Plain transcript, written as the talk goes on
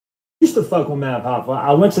used to fuck with Math Hoffa.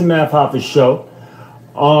 I went to Math Hoffa's show.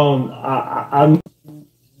 I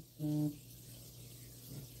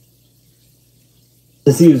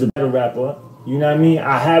since he was a better rapper, you know what I mean?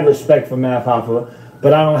 I had respect for Math Hoffa,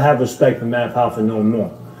 but I don't have respect for Math Hoffa no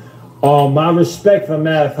more. My respect for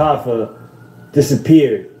Math Hoffa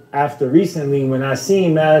disappeared after recently when I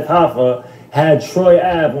seen Math Hoffa had Troy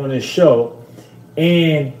Ave on his show.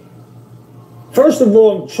 And first of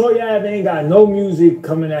all, Troy Ave ain't got no music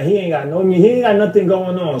coming out. He ain't got no music. He ain't got nothing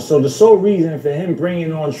going on. So the sole reason for him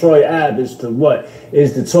bringing on Troy Ave is to what?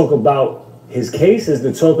 Is to talk about his case, is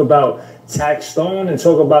to talk about Tax Stone and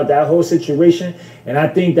talk about that whole situation. And I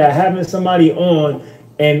think that having somebody on,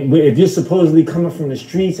 and if you're supposedly coming from the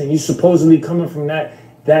streets and you're supposedly coming from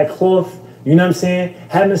that cloth, you know what I'm saying?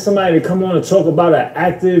 Having somebody to come on and talk about an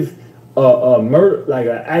active murder, like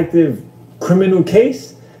an active criminal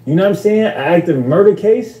case, you know what I'm saying? An active murder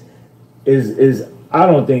case is I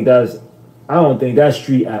don't think that's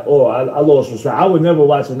street at all. I lost respect. I would never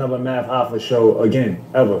watch another Math Hoffa show again,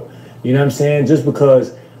 ever. You know what I'm saying? Just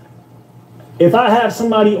because if I have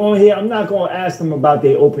somebody on here, I'm not going to ask them about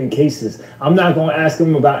their open cases. I'm not going to ask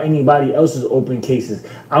them about anybody else's open cases.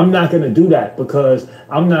 I'm not going to do that because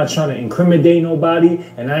I'm not trying to incriminate nobody,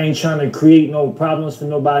 and I ain't trying to create no problems for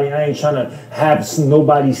nobody. I ain't trying to have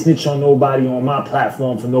nobody snitch on nobody on my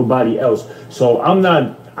platform for nobody else. So I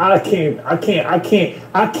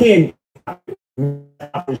can't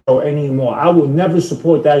show anymore. I will never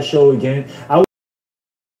support that show again.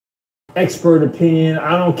 Expert opinion.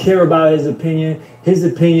 I don't care about his opinion. His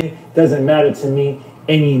opinion doesn't matter to me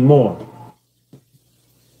anymore.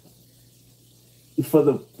 For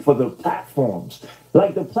the platforms,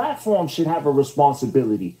 like the platform should have a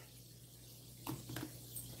responsibility.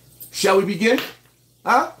 Shall we begin?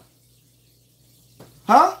 Huh?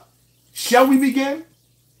 Huh? Shall we begin?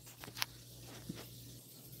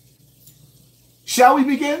 Shall we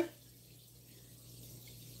begin?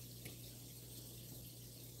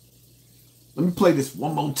 Let me play this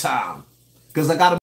one more time, because I got to